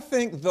 I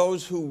think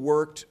those who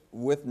worked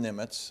with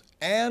Nimitz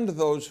and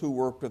those who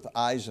worked with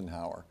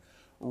Eisenhower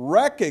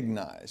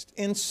recognized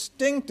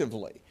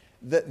instinctively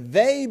that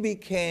they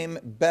became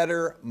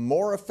better,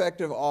 more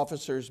effective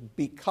officers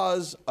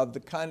because of the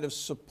kind of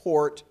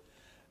support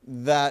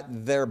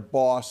that their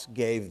boss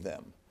gave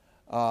them.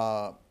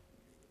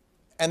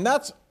 And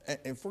that's,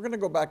 if we're going to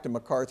go back to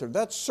MacArthur,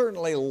 that's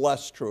certainly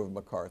less true of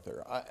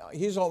MacArthur.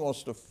 He's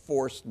almost a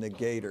forced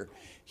negator.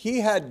 He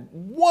had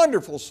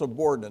wonderful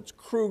subordinates.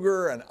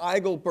 Kruger and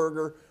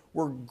Eigelberger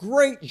were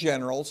great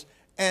generals,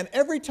 and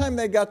every time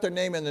they got their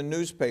name in the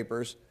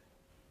newspapers,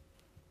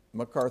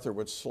 MacArthur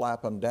would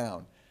slap them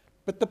down.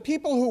 But the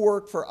people who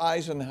worked for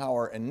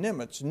Eisenhower and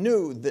Nimitz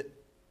knew that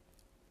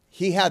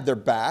he had their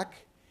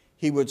back,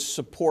 he would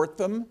support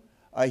them,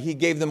 he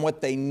gave them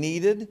what they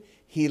needed,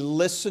 he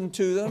listened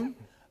to them.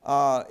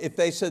 If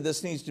they said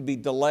this needs to be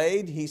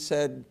delayed, he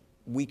said,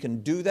 we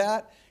can do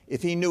that.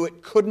 If he knew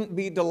it couldn't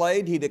be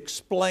delayed, he'd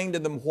explain to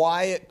them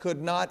why it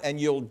could not, and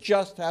you'll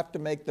just have to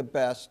make the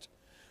best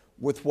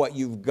with what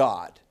you've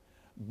got.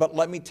 But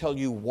let me tell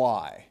you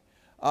why.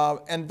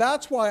 And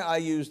that's why I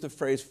use the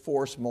phrase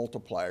force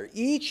multiplier.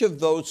 Each of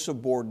those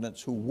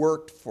subordinates who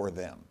worked for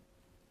them,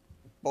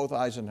 both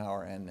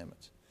Eisenhower and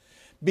Nimitz,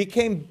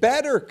 became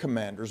better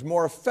commanders,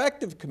 more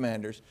effective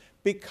commanders,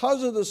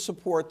 because of the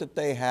support that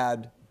they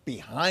had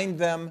behind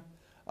them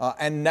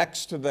and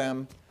next to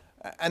them,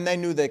 and they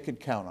knew they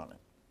could count on it.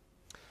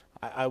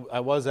 I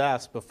was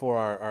asked before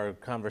our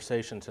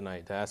conversation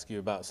tonight to ask you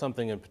about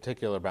something in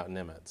particular about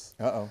Nimitz.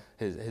 Uh-oh.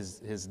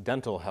 His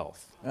dental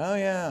health. Oh,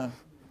 yeah.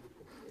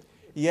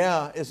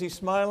 Yeah, is he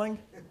smiling?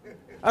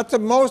 That's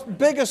the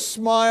biggest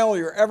smile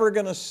you're ever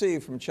going to see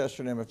from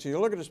Chester Nimitz. You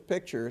look at his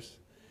pictures,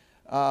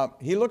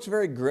 he looks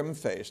very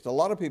grim-faced. A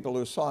lot of people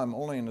who saw him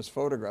only in his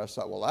photographs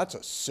thought, well, that's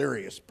a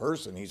serious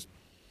person. He's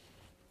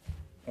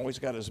always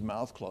got his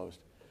mouth closed.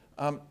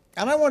 And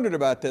I wondered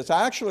about this.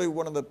 Actually,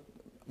 one of the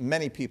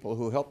many people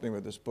who helped me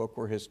with this book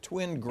were his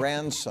twin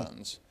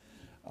grandsons,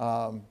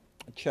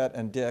 Chet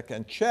and Dick.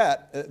 And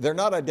Chet, they're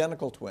not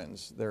identical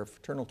twins, they're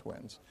fraternal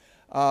twins.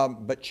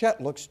 But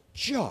Chet looks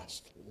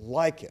just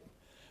like him.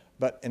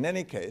 But in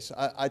any case,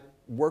 I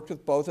worked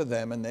with both of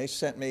them, and they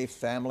sent me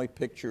family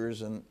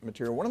pictures and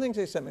material. One of the things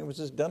they sent me was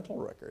his dental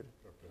record.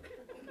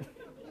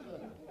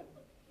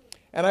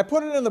 And I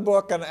put it in the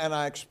book, and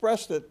I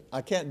expressed it.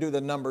 I can't do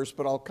the numbers,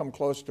 but I'll come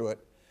close to it.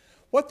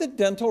 What the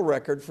dental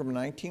record from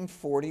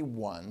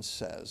 1941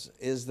 says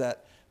is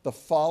that the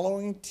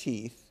following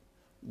teeth,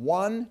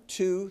 1,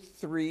 2,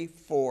 3,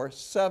 4,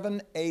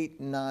 7, 8,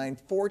 9,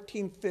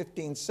 14,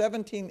 15,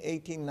 17,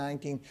 18,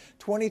 19,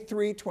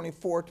 23,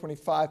 24,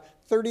 25,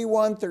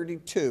 31,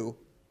 32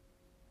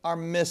 are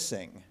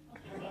missing.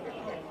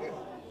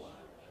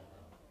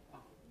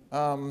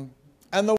 And the